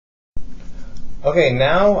Okay,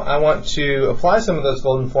 now I want to apply some of those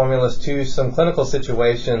golden formulas to some clinical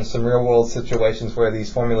situations, some real-world situations where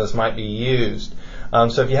these formulas might be used.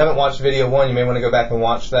 So if you haven't watched video 1, you may want to go back and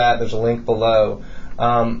watch that. There's a link below.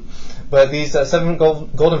 But these 7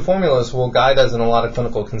 golden formulas will guide us in a lot of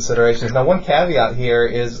clinical considerations. Now, one caveat here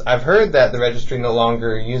is I've heard that the registry no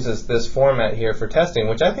longer uses this format here for testing,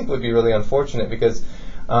 which I think would be really unfortunate because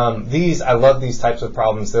I love these types of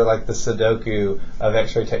problems. They're like the Sudoku of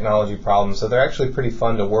X-ray technology problems. So they're actually pretty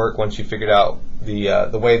fun to work once you figured out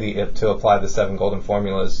the way to apply the 7 golden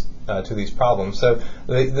formulas to these problems. So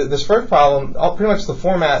this first problem, pretty much the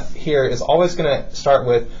format here is always going to start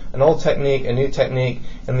with an old technique, a new technique,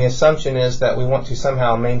 and the assumption is that we want to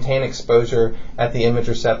somehow maintain exposure at the image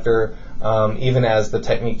receptor even as the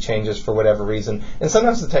technique changes for whatever reason. And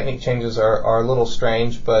sometimes the technique changes are a little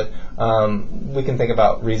strange, but we can think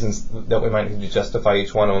about reasons that we might need to justify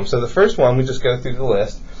each one of them. So the first one, we just go through the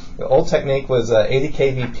list. The old technique was 80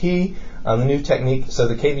 kVp. The new technique, so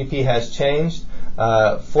the kVp has changed.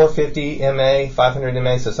 450 MA, 500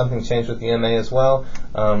 MA, so something changed with the MA as well.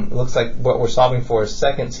 It looks like what we're solving for is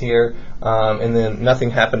seconds here, and then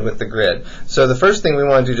nothing happened with the grid. So the first thing we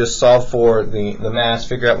want to do is just solve for the mass,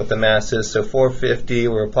 figure out what the mass is. So 450,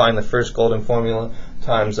 we're applying the first golden formula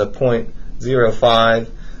times a 0.05.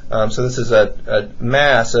 So this is a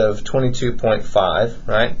mass of 22.5,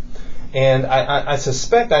 right? And I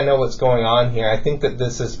suspect I know what's going on here. I think that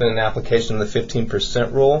this has been an application of the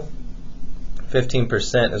 15% rule.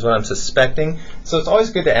 15% is what I'm suspecting. So it's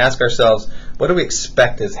always good to ask ourselves, what do we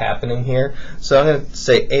expect is happening here? So I'm going to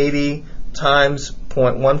say 80 times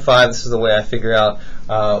 0.15. This is the way I figure out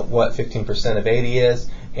what 15% of 80 is.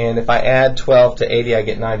 And if I add 12 to 80, I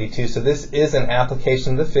get 92. So this is an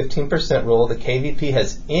application of the 15% rule. The kVp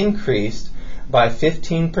has increased by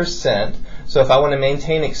 15%. So if I want to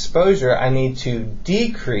maintain exposure, I need to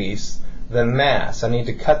decrease the mass. I need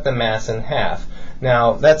to cut the mass in half.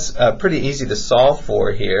 Now, that's pretty easy to solve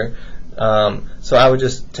for here. So I would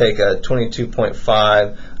just take a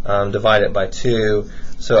 22.5, divide it by 2.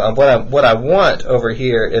 So what I want over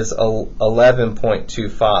here is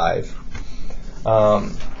 11.25.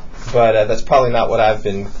 But that's probably not what I've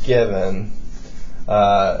been given.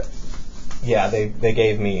 Yeah, they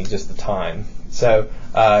gave me just the time. So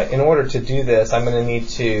in order to do this, I'm going to need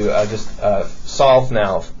to just solve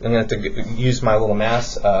now. I'm going to have to use my little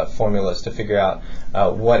mass formulas to figure out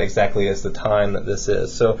what exactly is the time that this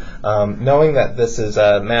is. So knowing that this is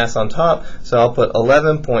mass on top, so I'll put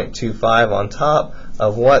 11.25 on top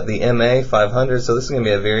of what? The MA, 500. So this is going to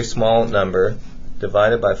be a very small number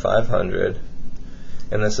divided by 500.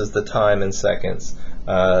 And this is the time in seconds,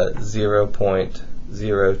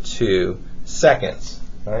 0.02 seconds,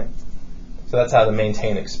 right? So that's how to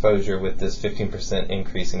maintain exposure with this 15%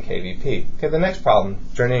 increase in kVp. Okay, the next problem,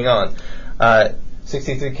 journeying on.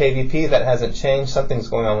 63 kVp, that hasn't changed. Something's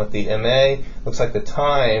going on with the MA. Looks like the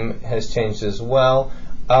time has changed as well.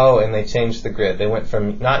 Oh, and they changed the grid. They went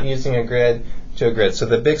from not using a grid to a grid. So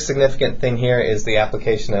the big significant thing here is the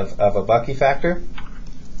application of a Bucky factor.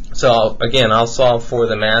 So again, I'll solve for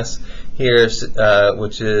the mass here,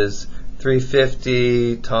 which is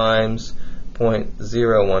 350 times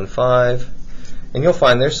 0.015. And you'll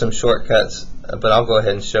find there's some shortcuts, but I'll go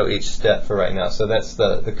ahead and show each step for right now. So that's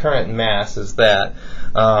the current mass is that.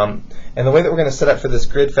 And the way that we're going to set up for this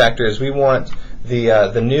grid factor is we want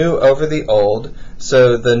the new over the old.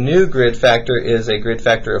 So the new grid factor is a grid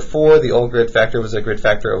factor of 4. The old grid factor was a grid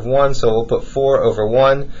factor of 1. So we'll put 4 over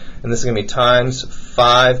 1. And this is going to be times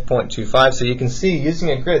 5.25. So you can see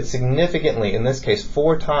using a grid significantly, in this case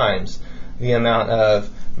 4 times the amount of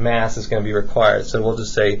mass is going to be required. So we'll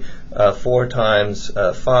just say 4 times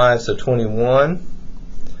 5, so 21.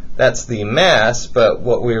 That's the mass, but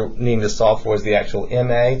what we're needing to solve for is the actual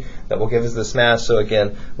MA that will give us this mass. So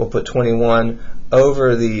again, we'll put 21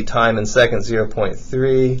 over the time in seconds,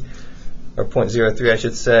 0.3, or 0.03 I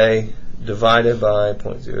should say, divided by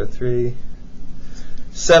 0.03,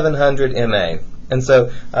 700 MA. And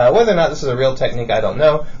so whether or not this is a real technique, I don't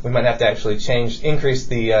know. We might have to actually increase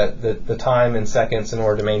the time in seconds in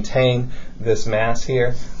order to maintain this mass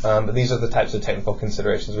here. But these are the types of technical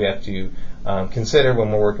considerations we have to consider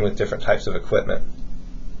when we're working with different types of equipment.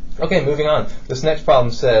 Okay, moving on. This next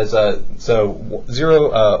problem says,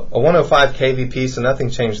 105 kVp, so nothing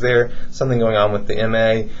changed there. Something going on with the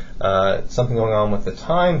MA, something going on with the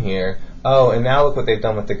time here. Oh, and now look what they've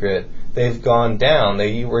done with the grid. They've gone down.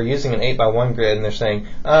 They were using an 8x1 grid, and they're saying,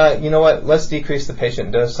 you know what, let's decrease the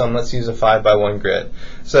patient dose some, let's use a 5x1 grid.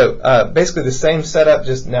 So basically the same setup,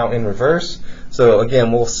 just now in reverse. So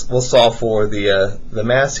again, we'll solve for the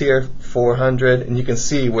mass here, 400, and you can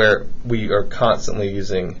see where we are constantly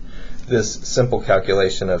using this simple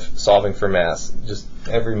calculation of solving for mass just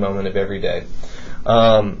every moment of every day.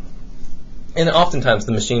 And oftentimes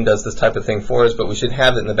the machine does this type of thing for us, but we should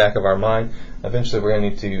have it in the back of our mind. Eventually we're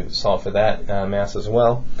going to need to solve for that mass as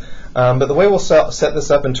well. But the way we'll set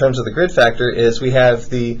this up in terms of the grid factor is we have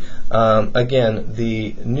the, again,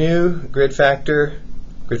 the new grid factor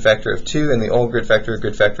of 2, and the old grid factor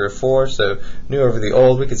of 4. So new over the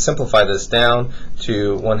old. We could simplify this down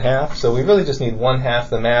to 1/2. So we really just need 1/2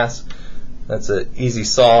 the mass. That's an easy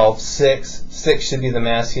solve. 6 should be the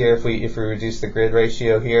mass here if we reduce the grid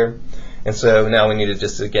ratio here. And so now we need to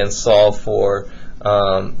just again solve for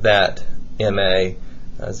that MA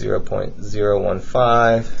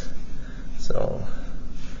 0.015. So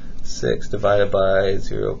 6 divided by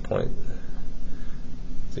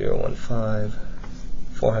 0.015,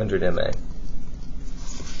 400 MA.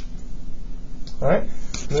 All right,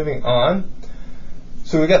 moving on.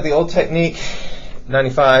 So we got the old technique,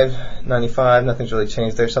 95, 95, nothing's really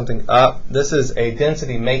changed. There's something up. This is a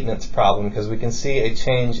density maintenance problem because we can see a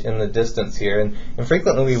change in the distance here. And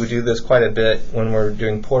frequently we would do this quite a bit when we're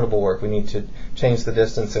doing portable work. We need to change the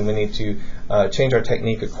distance and we need to change our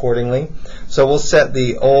technique accordingly. So we'll set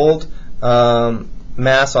the old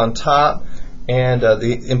mass on top. And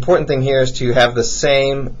the important thing here is to have the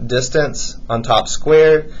same distance on top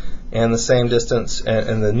squared, and the same distance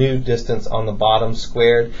and the new distance on the bottom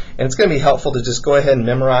squared. And it's going to be helpful to just go ahead and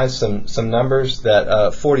memorize some numbers.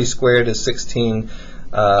 That 40 squared is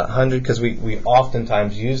 1600 because we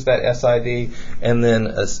oftentimes use that SID, and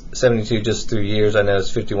then 72 just through years I know is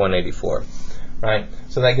 5184. Right?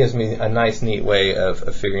 So that gives me a nice neat way of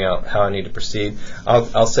figuring out how I need to proceed.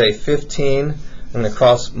 I'll say 15, I'm going to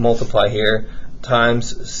cross multiply here,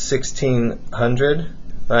 times 1600,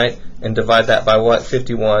 right? And divide that by what?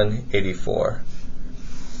 5184.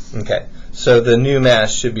 Okay, so the new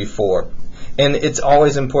mass should be 4. And it's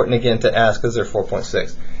always important again to ask, because they're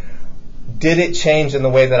 4.6, did it change in the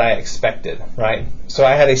way that I expected, right? So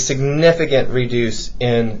I had a significant reduce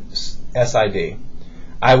in SID.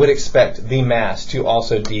 I would expect the mass to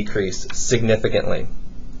also decrease significantly.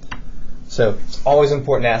 So it's always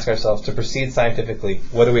important to ask ourselves, to proceed scientifically,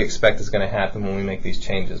 what do we expect is going to happen when we make these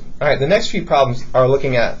changes? All right, the next few problems are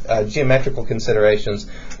looking at geometrical considerations,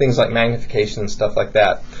 things like magnification and stuff like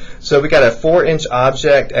that. So we got a 4-inch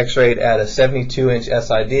object x-rayed at a 72-inch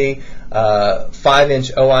SID,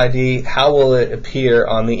 5-inch OID. How will it appear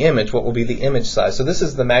on the image? What will be the image size? So this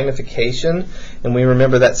is the magnification, and we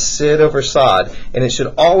remember that's SID over SOD, and it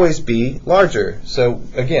should always be larger. So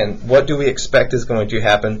again, what do we expect is going to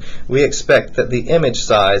happen? We expect that the image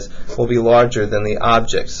size will be larger than the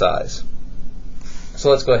object size.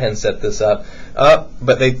 So let's go ahead and set this up.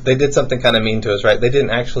 But they did something kind of mean to us, right? They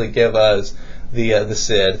didn't actually give us the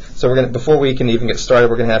SID. So we're going to, before we can even get started,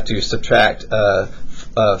 we're going to have to subtract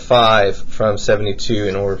 5 from 72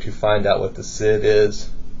 in order to find out what the SID is.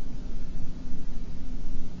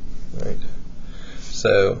 Right.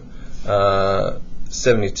 So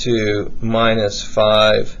 72 minus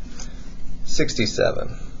 5,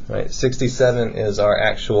 67. Right. 67 is our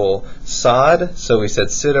actual SOD. So we said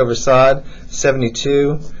SID over SOD,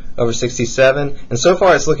 72 over 67, and so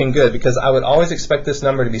far it's looking good, because I would always expect this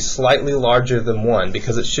number to be slightly larger than 1,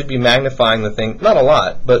 because it should be magnifying the thing, not a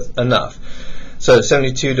lot, but enough. So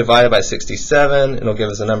 72 divided by 67, it'll give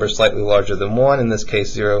us a number slightly larger than 1, in this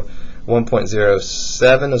case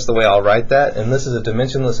 1.07 is the way I'll write that, and this is a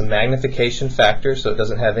dimensionless magnification factor, so it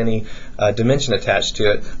doesn't have any dimension attached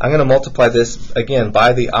to it. I'm going to multiply this again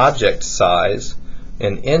by the object size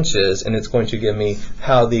in inches, and it's going to give me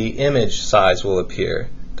how the image size will appear,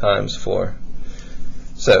 times 4.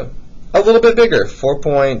 So a little bit bigger,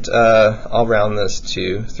 I'll round this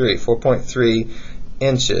to 3, 4.3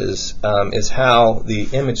 inches is how the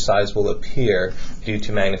image size will appear due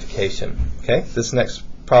to magnification. Okay, this next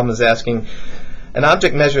problem is asking, an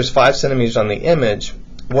object measures 5 centimeters on the image.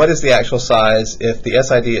 What is the actual size if the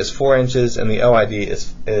SID is 4 inches and the OID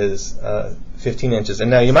is 15 inches? And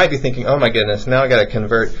now you might be thinking, oh my goodness, now I got to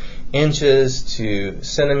convert inches to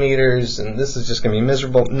centimeters, and this is just going to be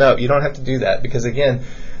miserable. No, you don't have to do that, because again,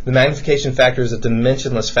 the magnification factor is a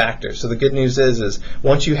dimensionless factor. So the good news is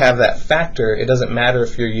once you have that factor, it doesn't matter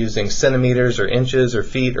if you're using centimeters or inches or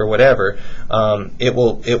feet or whatever.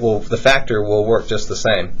 The factor will work just the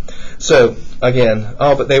same. So again,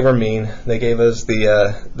 oh, but they were mean. They gave us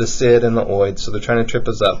the SID and the OID, so they're trying to trip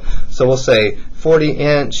us up. So we'll say 40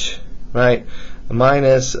 inch, right,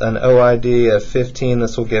 minus an OID of 15.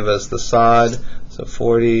 This will give us the SOD. So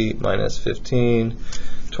 40 minus 15.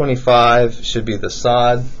 25 should be the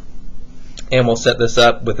SOD. And we'll set this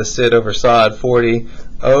up with a SID over SOD 40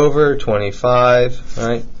 over 25,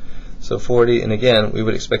 right? So 40, and again, we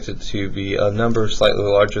would expect it to be a number slightly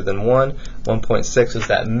larger than 1. 1.6 is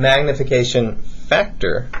that magnification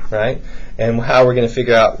factor, right? And how we're going to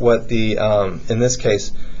figure out what the, in this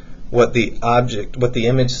case, what the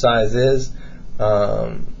image size is.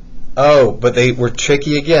 Oh, but they were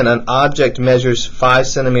tricky again. An object measures 5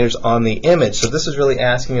 centimeters on the image. So this is really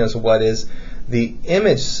asking us what is the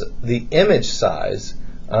image size,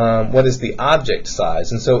 what is the object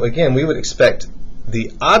size. And so again, we would expect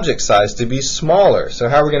the object size to be smaller. So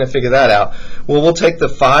how are we going to figure that out? Well, we'll take the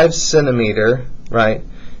 5 centimeter, right,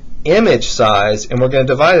 image size, and we're going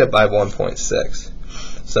to divide it by 1.6.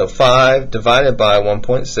 So 5 divided by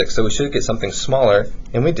 1.6, so we should get something smaller,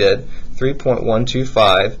 and we did,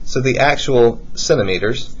 3.125, so the actual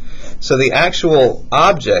centimeters. So the actual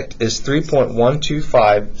object is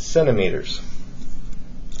 3.125 centimeters.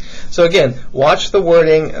 So again, watch the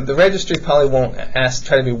wording. The registry probably won't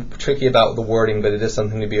try to be tricky about the wording, but it is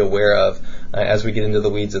something to be aware of as we get into the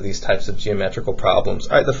weeds of these types of geometrical problems.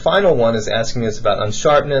 All right, the final one is asking us about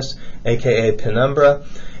unsharpness, aka penumbra.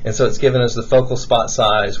 And so it's given us the focal spot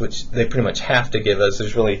size, which they pretty much have to give us.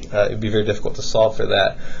 There's really, it would be very difficult to solve for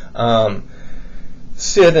that.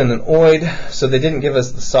 SID and an oid, so they didn't give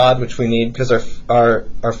us the SOD, which we need, because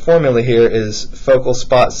our formula here is focal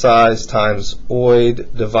spot size times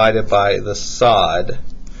oid divided by the SOD,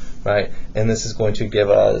 right? And this is going to give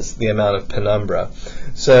us the amount of penumbra.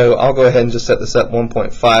 So I'll go ahead and just set this up.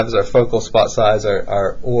 1.5 is our focal spot size.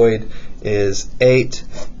 Our oid is 8,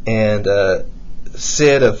 and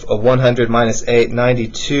SID of 100 minus 8,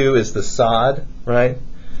 92 is the SOD, right?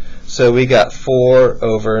 So we got 4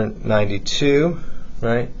 over 92,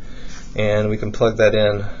 right? And we can plug that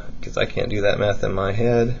in, because I can't do that math in my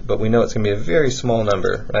head, but we know it's going to be a very small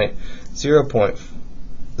number, right?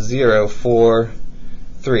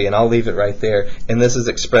 0.043, and I'll leave it right there. And this is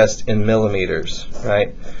expressed in millimeters,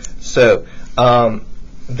 right? So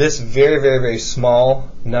this very, very, very small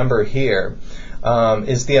number here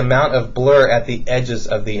is the amount of blur at the edges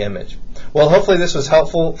of the image. Well, hopefully this was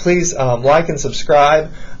helpful. Please like and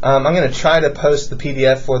subscribe. I'm going to try to post the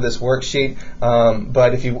PDF for this worksheet,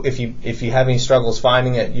 but if you have any struggles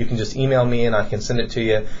finding it, you can just email me and I can send it to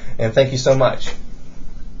you. And thank you so much.